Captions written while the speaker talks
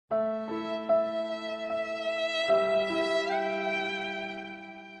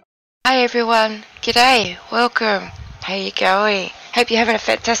Hey everyone, g'day, welcome, how you going? Hope you're having a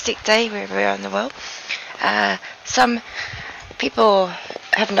fantastic day wherever you are in the world. Some people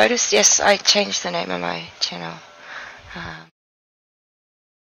have noticed, yes, I changed the name of my channel.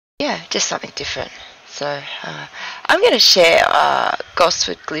 Yeah, just something different. So I'm going to share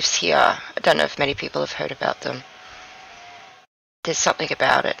Gosford Glyphs here. I don't know if many people have heard about them. There's something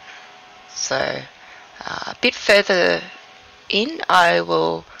about it. So a bit further in, I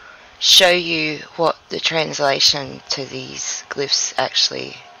will show you what the translation to these glyphs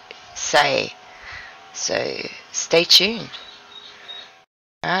actually say. So stay tuned.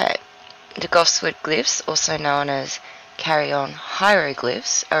 Alright, the Gosford Glyphs, also known as carry-on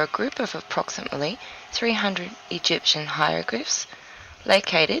hieroglyphs, are a group of approximately 300 Egyptian hieroglyphs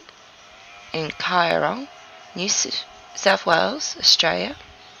located in Chiron, New South Wales, Australia.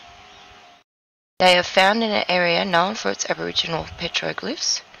 They are found in an area known for its Aboriginal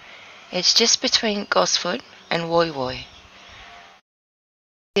petroglyphs. It's just between Gosford and Woy Woy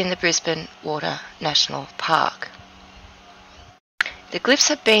in the Brisbane Water National Park. The glyphs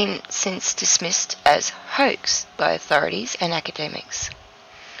have been since dismissed as hoax by authorities and academics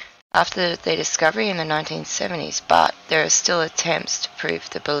after their discovery in the 1970s, but there are still attempts to prove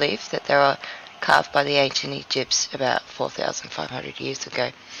the belief that they were carved by the ancient Egyptians about 4,500 years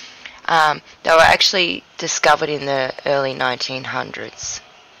ago. They were actually discovered in the early 1900s.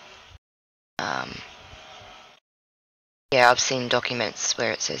 Yeah, I've seen documents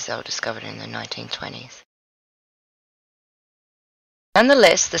where it says they were discovered in the 1920s.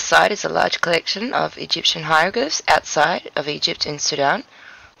 Nonetheless, the site is a large collection of Egyptian hieroglyphs outside of Egypt and Sudan.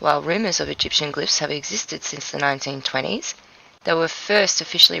 While rumours of Egyptian glyphs have existed since the 1920s, they were first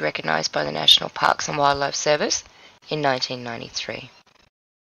officially recognised by the National Parks and Wildlife Service in 1993.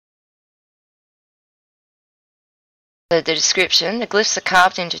 So the description: the glyphs are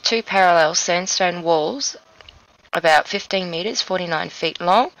carved into two parallel sandstone walls about 15 metres, 49 feet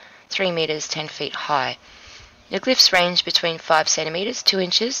long, 3 metres, 10 feet high. The glyphs range between 5 centimetres, 2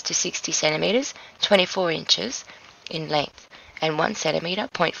 inches, to 60 centimetres, 24 inches in length, and 1 centimetre,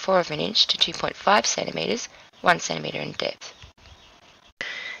 0.4 of an inch, to 2.5 centimetres, 1 centimetre in depth.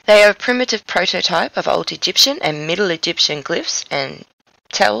 They are a primitive prototype of Old Egyptian and Middle Egyptian glyphs and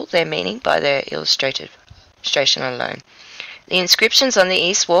tell their meaning by their illustration alone. The inscriptions on the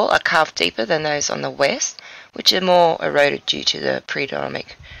east wall are carved deeper than those on the west, which are more eroded due to the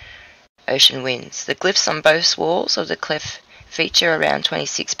predominant ocean winds. The glyphs on both walls of the cleft feature around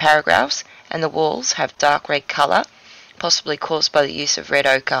 26 paragraphs, and the walls have dark red colour, possibly caused by the use of red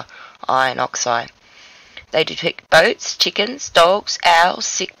ochre iron oxide. They depict boats, chickens, dogs, owls,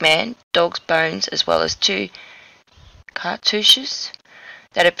 sick man, dog's bones, as well as 2 cartouches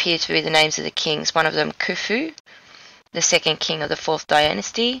that appear to be the names of the kings, one of them KHUFU, the second king of the 4th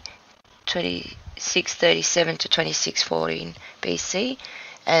dynasty, 2637 to 2614 BC,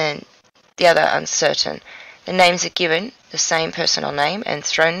 and the other uncertain. The names are given the same personal name and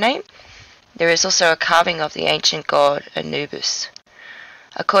throne name. There is also a carving of the ancient god Anubis.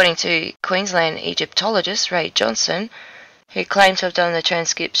 According to Queensland Egyptologist Ray Johnson, who claimed to have done the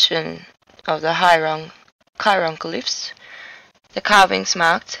transcription of the hieroglyphs, the carvings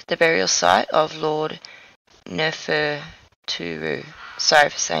marked the burial site of Lord NEFER-DJESEB, sorry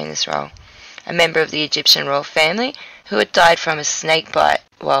for saying this wrong, a member of the Egyptian royal family who had died from a snake bite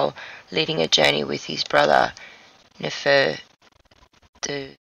while leading a journey with his brother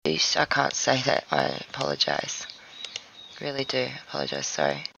NEFER-DJESEB. I can't say that, I apologise. Really do apologise,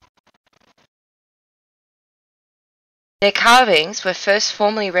 sorry. Their carvings were first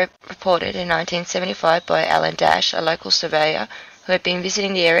formally reported in 1975 by Alan Dash, a local surveyor who had been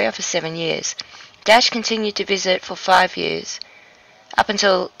visiting the area for 7 years. Dash continued to visit for 5 years, up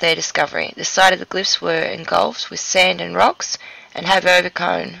until their discovery. The site of the glyphs were engulfed with sand and rocks and have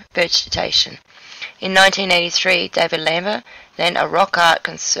overgrown vegetation. In 1983, David Lambert, then a rock art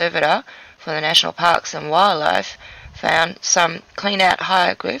conservator for the National Parks and Wildlife, found some clean-out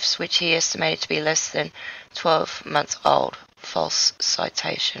hieroglyphs which he estimated to be less than 12 months old. False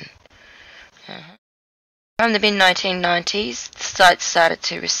citation. From the mid-1990s, the site started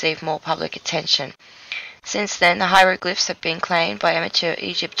to receive more public attention. Since then, the hieroglyphs have been claimed by amateur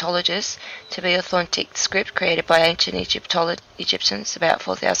Egyptologists to be authentic script created by ancient Egyptians about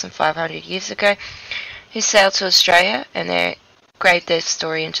 4,500 years ago, who sailed to Australia and they engraved their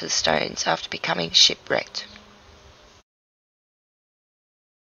story into the stones after becoming shipwrecked.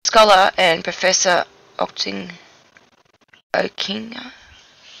 Scholar and Professor Okinga,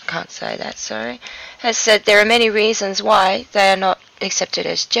 has said there are many reasons why they are not accepted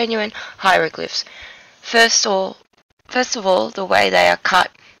as genuine hieroglyphs. First of all, the way they are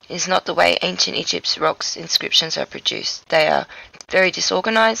cut is not the way ancient Egypt's rocks inscriptions are produced. They are very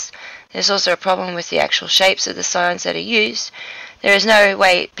disorganized. There's also a problem with the actual shapes of the signs that are used. There is no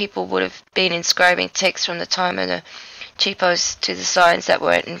way people would have been inscribing text from the time of the cheapos to the signs that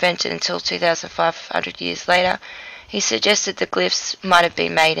weren't invented until 2,500 years later. He suggested the glyphs might have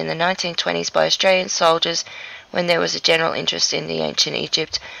been made in the 1920s by Australian soldiers when there was a general interest in the ancient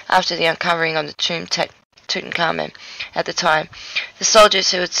Egypt after the uncovering of the tomb Tutankhamun. At the time, the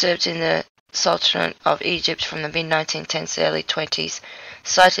soldiers who had served in the Sultanate of Egypt from the mid-1910s to early 20s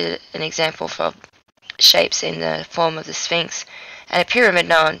cited an example of shapes in the form of the Sphinx and a pyramid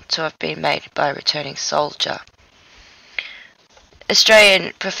known to have been made by a returning soldier.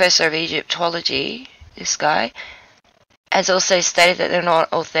 Australian Professor of Egyptology, this guy, has also stated that they're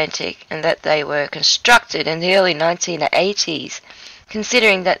not authentic and that they were constructed in the early 1980s.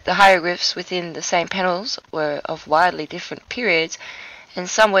 Considering that the hieroglyphs within the same panels were of widely different periods and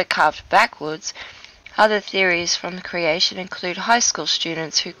some were carved backwards, other theories from the creation include high school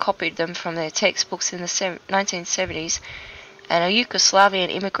students who copied them from their textbooks in the 1970s and a Yugoslavian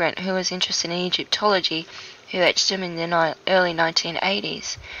immigrant who was interested in Egyptology who etched them in the early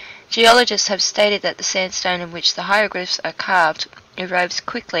 1980s. Geologists have stated that the sandstone in which the hieroglyphs are carved erodes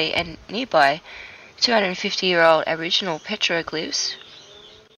quickly, and nearby 250-year-old Aboriginal petroglyphs,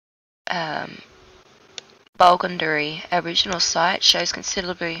 Bulgandari Aboriginal site, shows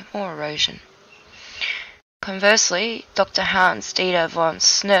considerably more erosion. Conversely, Dr. Hans Dieter von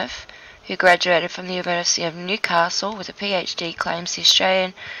Snurf, who graduated from the University of Newcastle with a PhD, claims the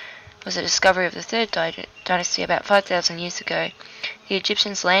Australian was a discovery of the third dynasty about 5,000 years ago. The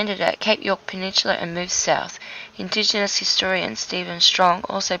Egyptians landed at Cape York Peninsula and moved south. Indigenous historian Stephen Strong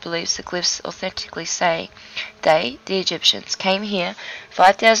also believes the glyphs authentically say they, the Egyptians, came here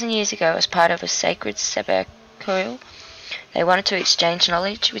 5,000 years ago as part of a sacred sabbaticule. They wanted to exchange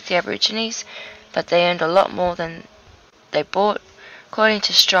knowledge with the Aborigines, but they earned a lot more than they bought. According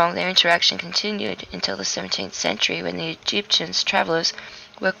to Strong, their interaction continued until the 17th century when the Egyptians travellers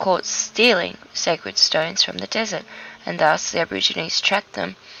were caught stealing sacred stones from the desert, and thus the Aborigines tracked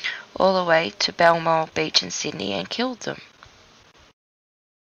them all the way to Balmoral Beach in Sydney and killed them.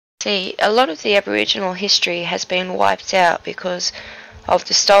 See, a lot of the Aboriginal history has been wiped out because of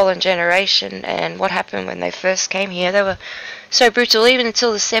the stolen generation and what happened when they first came here. They were so brutal. Even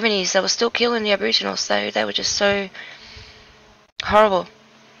until the 70s, they were still killing the Aboriginals, so they were just so horrible.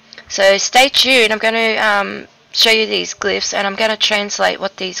 So stay tuned. I'm going to show you these glyphs, and I'm going to translate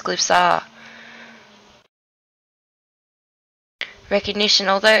what these glyphs are. Recognition.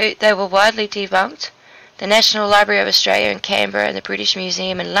 Although they were widely debunked, the National Library of Australia in Canberra and the British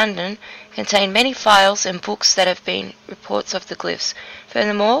Museum in London contain many files and books that have been reports of the glyphs.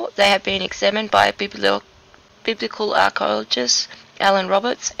 Furthermore, they have been examined by biblical archaeologist Alan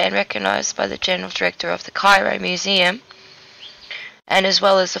Roberts and recognised by the General Director of the Cairo Museum, and as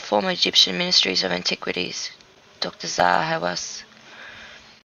well as the former Egyptian Ministries of Antiquities, Dr. Zaha Hawass.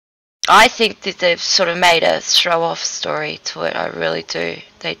 I think that they've sort of made a throw-off story to it. I really do.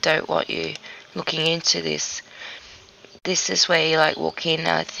 They don't want you looking into this. This is where you like walk in.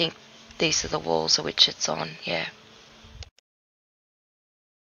 I think these are the walls of which it's on. Yeah.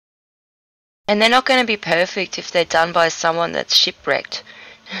 And they're not going to be perfect if they're done by someone that's shipwrecked.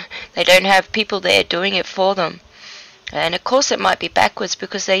 They don't have people there doing it for them. And of course it might be backwards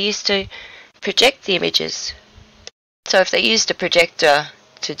because they used to project the images. So if they used a projector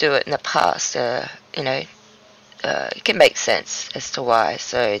to do it in the past, it can make sense as to why.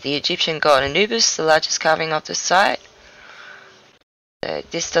 So the Egyptian god Anubis, the largest carving of the site.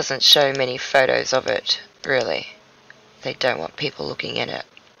 This doesn't show many photos of it, really. They don't want people looking in it.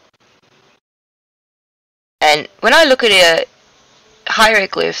 And when I look at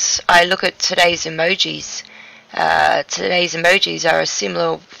hieroglyphs, I look at today's emojis. Today's emojis are a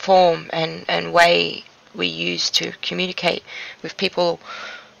similar form and way we use to communicate with people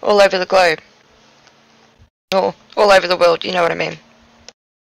all over the globe. Or all over the world, you know what I mean.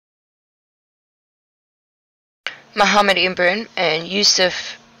 Muhammad Ibn and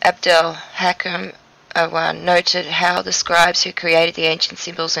Yusuf Abdel Hakim noted how the scribes who created the ancient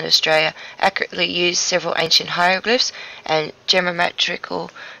symbols in Australia accurately used several ancient hieroglyphs and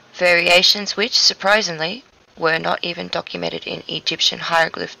geometrical variations which, surprisingly, were not even documented in Egyptian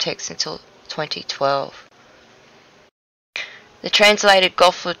hieroglyph texts until 2012. The translated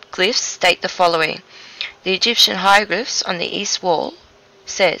Gosford Glyphs state the following. The Egyptian hieroglyphs on the east wall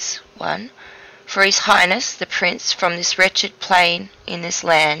says, 1. For His Highness the Prince from this wretched plain in this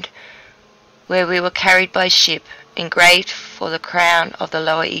land, where we were carried by ship, engraved for the crown of the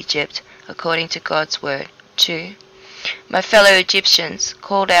Lower Egypt, according to God's word. 2. My fellow Egyptians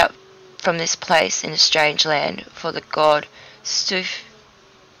called out from this place in a strange land for the god SUTI.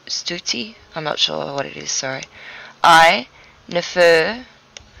 I'm not sure what it is, sorry. I, Nefer,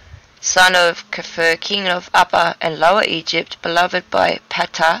 son of KHUFU, king of Upper and Lower Egypt, beloved by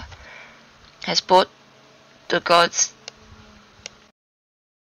Ptah, has brought the gods.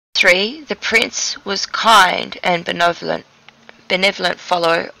 3. The prince was kind and benevolent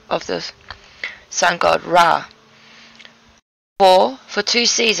follower of the sun god Ra. 4. For 2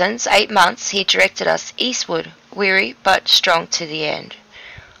 seasons, 8 months, he directed us eastward, weary but strong to the end,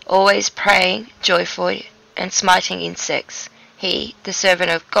 always praying, joyful, and smiting insects. He, the servant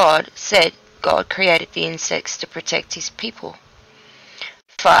of God, said God created the insects to protect his people.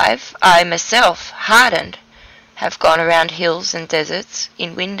 5. I myself, hardened, have gone around hills and deserts,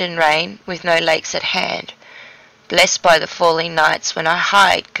 in wind and rain, with no lakes at hand, blessed by the falling nights when I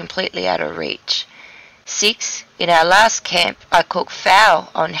hide completely out of reach. 6. In our last camp I cooked fowl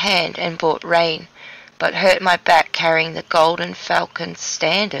on hand and brought rain, but hurt my back carrying the golden falcon's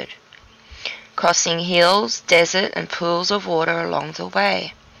standard, crossing hills, desert, and pools of water along the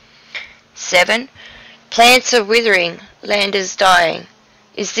way. 7. Plants are withering, land is dying.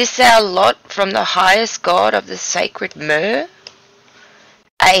 Is this our lot from the highest god of the sacred myrrh?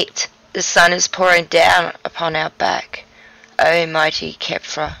 8. The sun is pouring down upon our back. O mighty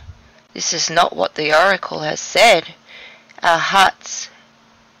KHUFU, this is not what the oracle has said. Our hearts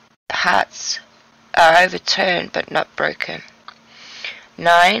are overturned but not broken.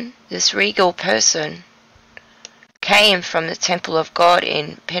 9. This regal person came from the temple of God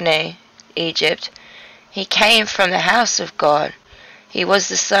in Ptah, Egypt. He came from the house of God. He was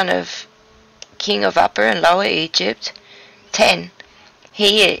the son of king of Upper and Lower Egypt. 10.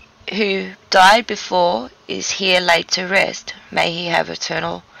 He who died before is here laid to rest. May he have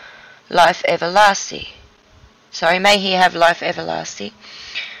life everlasting.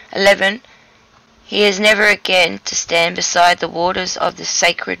 11. He is never again to stand beside the waters of the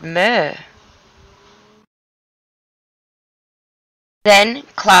sacred myrrh. Then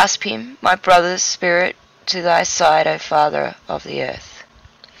clasp him, my brother's spirit, to thy side, O Father of the earth.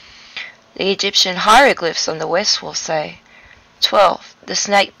 The Egyptian hieroglyphs on the west will say, 12. The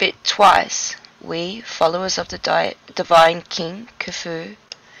snake bit twice. We, followers of the divine King KHUFU,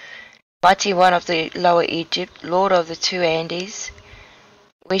 mighty one of the Lower Egypt, lord of the 2 Andes,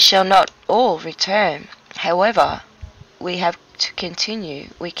 we shall not all return. However, we have to continue.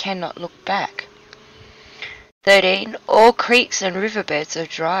 We cannot look back. 13. All creeks and riverbeds are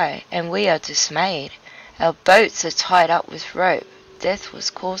dry, and we are dismayed. Our boats are tied up with rope. Death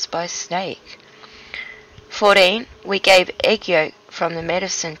was caused by snake. 14. We gave egg yolk from the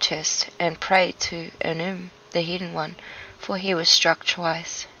medicine chest and prayed to Enum, the hidden one, for he was struck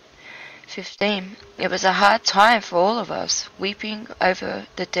twice. 15. It was a hard time for all of us, weeping over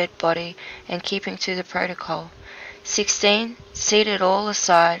the dead body and keeping to the protocol. 16. Seated all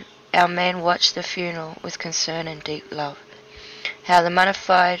aside, our men watched the funeral with concern and deep love. How the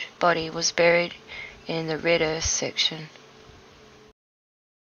mummified body was buried in the red earth section.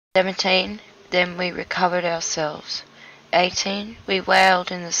 17. Then we recovered ourselves. 18. We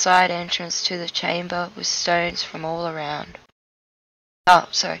wailed in the side entrance to the chamber with stones from all around.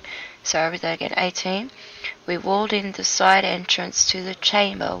 Sorry, with that again. 18. We walled in the side entrance to the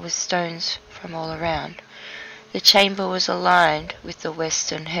chamber with stones from all around. The chamber was aligned with the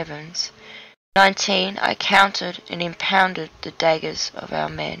western heavens. 19. I counted and impounded the daggers of our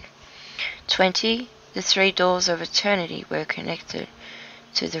men. 20. The 3 doors of eternity were connected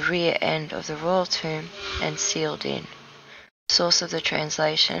to the rear end of the royal tomb and sealed in. The source of the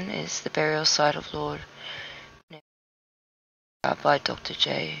translation is The Burial Site of Lord by Dr.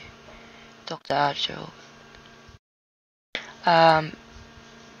 Arjo.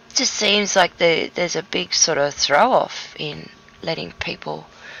 Just seems like there's a big sort of throw-off in letting people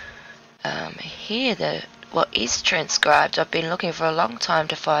hear what is transcribed. I've been looking for a long time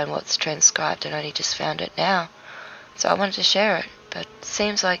to find what's transcribed and only just found it now. So I wanted to share it, but it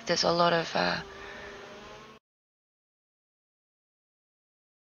seems like there's a lot of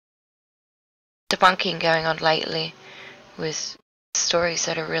debunking going on lately with stories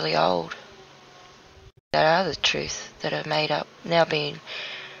that are really old, that are the truth, that are made up, now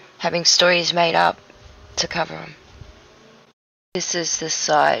having stories made up to cover them. This is the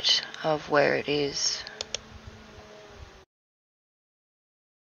site of where it is.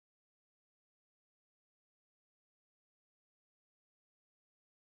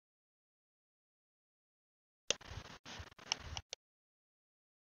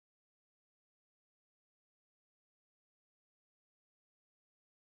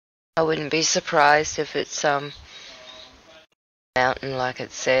 I wouldn't be surprised if it's mountain like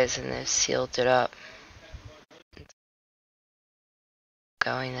it says, and they've sealed it up.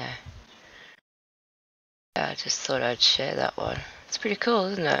 Going there. Yeah, I just thought I'd share that one. It's pretty cool,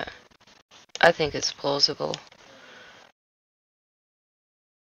 isn't it? I think it's plausible.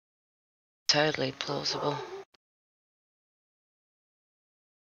 Totally plausible.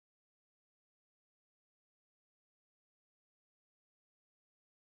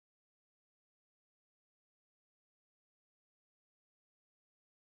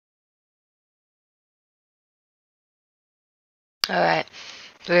 Alright,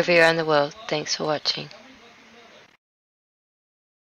 wherever you're in the world, thanks for watching.